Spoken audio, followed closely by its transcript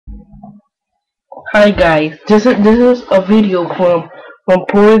Hi guys, this is a video from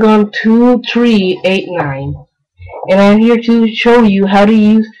Polygon 2389, and I'm here to show you how to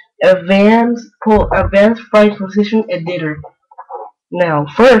use Advanced Sprite Position Editor. Now,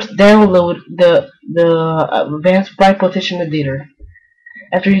 first download the Advanced Sprite Position Editor.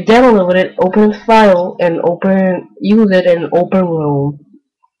 After you download it, open the file and use it in open Rome.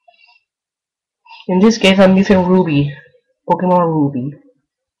 In this case, I'm using Ruby, Pokemon Ruby.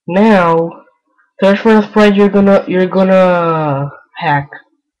 Now, search for the sprite you're gonna hack.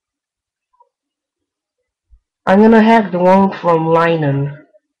 I'm gonna hack the one from Linen.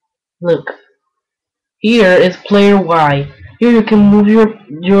 Look, here is player Y. Here you can move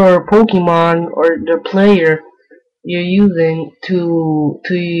your Pokemon or the player you're using to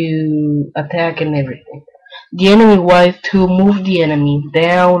attack and everything. The enemy Y is to move the enemy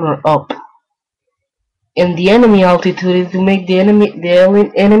down or up. And the enemy altitude is to make the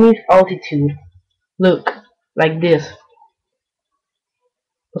enemy's altitude look like this.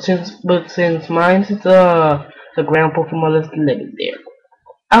 But since mine is the ground Pokemon, let's leave it there.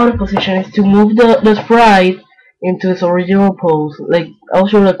 Out of position is to move the sprite into its original pose. Like, I'll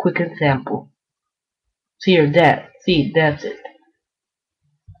show you a quick example. See here, that's it.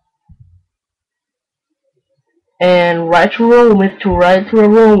 And right to roam is to right to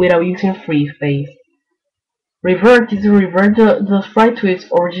roam without using free space. Revert is to revert the sprite to its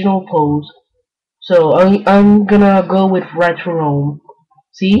original pose. So I'm gonna go with right to roam.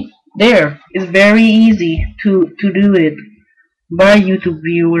 See? There. It's very easy to do it by YouTube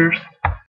viewers.